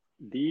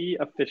The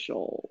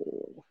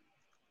Official.